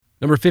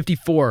Number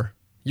 54,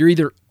 you're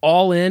either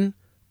all in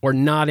or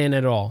not in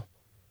at all.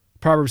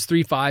 Proverbs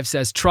 3:5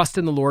 says, trust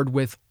in the Lord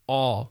with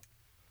all.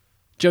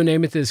 Joe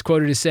Namath is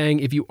quoted as saying,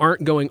 if you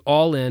aren't going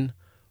all in,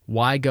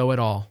 why go at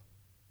all?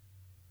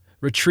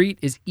 Retreat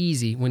is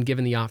easy when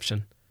given the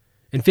option.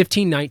 In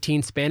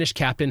 1519, Spanish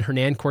captain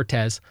Hernan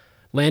Cortez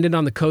landed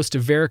on the coast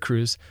of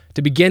Veracruz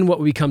to begin what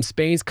would become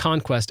Spain's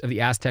conquest of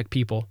the Aztec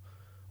people.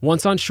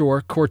 Once on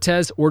shore,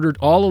 Cortez ordered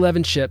all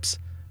 11 ships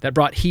that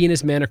brought he and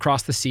his men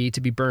across the sea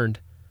to be burned.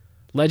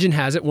 Legend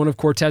has it one of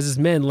Cortez's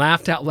men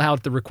laughed out loud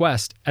at the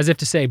request, as if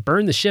to say,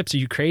 burn the ships, are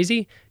you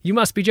crazy? You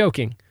must be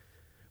joking.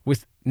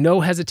 With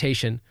no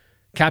hesitation,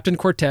 Captain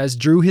Cortez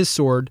drew his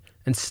sword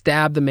and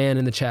stabbed the man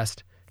in the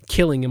chest,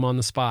 killing him on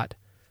the spot.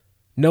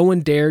 No one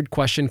dared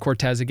question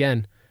Cortez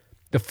again.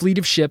 The fleet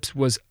of ships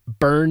was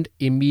burned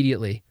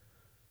immediately.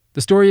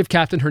 The story of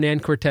Captain Hernan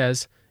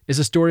Cortez is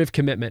a story of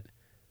commitment.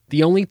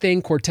 The only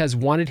thing Cortez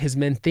wanted his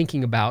men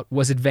thinking about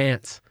was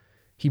advance.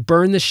 He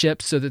burned the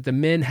ships so that the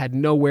men had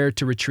nowhere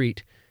to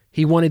retreat.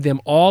 He wanted them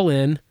all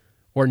in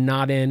or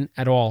not in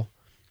at all.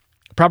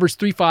 Proverbs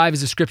 3:5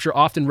 is a scripture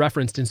often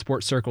referenced in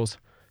sports circles.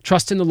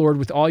 Trust in the Lord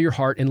with all your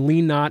heart and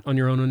lean not on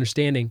your own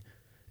understanding.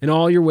 In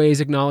all your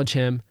ways acknowledge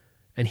him,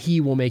 and he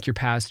will make your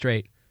paths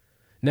straight.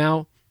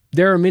 Now,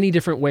 there are many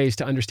different ways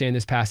to understand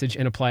this passage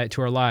and apply it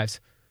to our lives.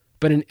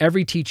 But in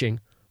every teaching,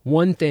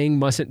 one thing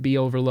mustn't be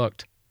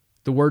overlooked: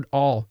 the word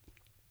all.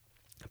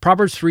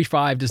 Proverbs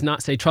 3:5 does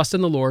not say trust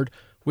in the Lord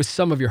with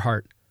some of your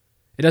heart.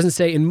 It doesn't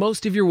say in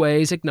most of your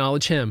ways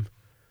acknowledge him.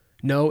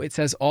 No, it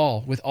says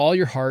all, with all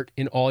your heart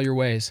in all your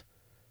ways.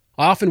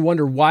 I often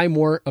wonder why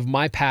more of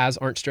my paths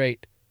aren't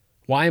straight.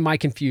 Why am I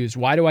confused?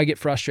 Why do I get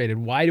frustrated?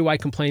 Why do I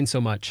complain so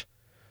much?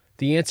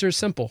 The answer is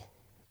simple.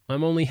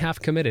 I'm only half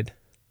committed.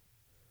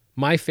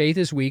 My faith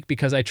is weak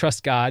because I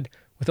trust God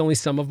with only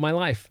some of my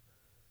life.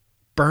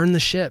 Burn the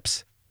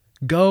ships.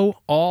 Go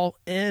all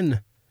in.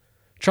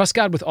 Trust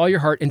God with all your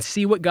heart and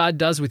see what God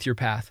does with your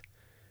path.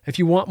 If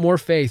you want more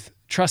faith,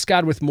 trust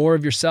God with more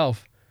of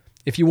yourself.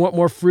 If you want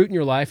more fruit in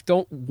your life,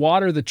 don't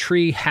water the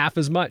tree half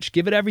as much.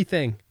 Give it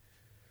everything.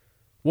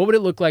 What would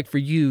it look like for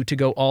you to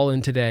go all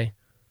in today?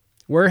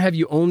 Where have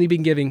you only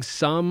been giving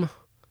some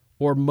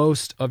or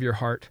most of your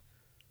heart?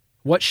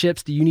 What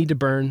ships do you need to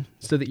burn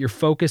so that your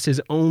focus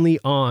is only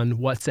on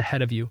what's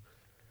ahead of you?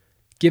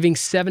 Giving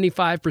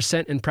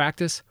 75% in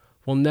practice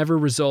will never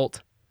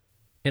result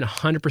in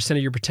 100% of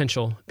your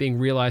potential being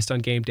realized on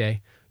game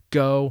day.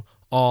 Go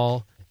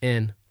all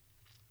in.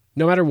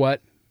 No matter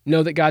what,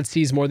 know that God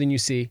sees more than you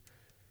see.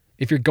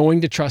 If you're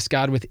going to trust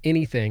God with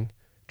anything,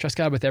 trust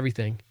God with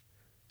everything.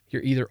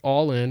 You're either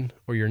all in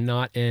or you're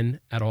not in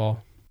at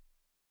all.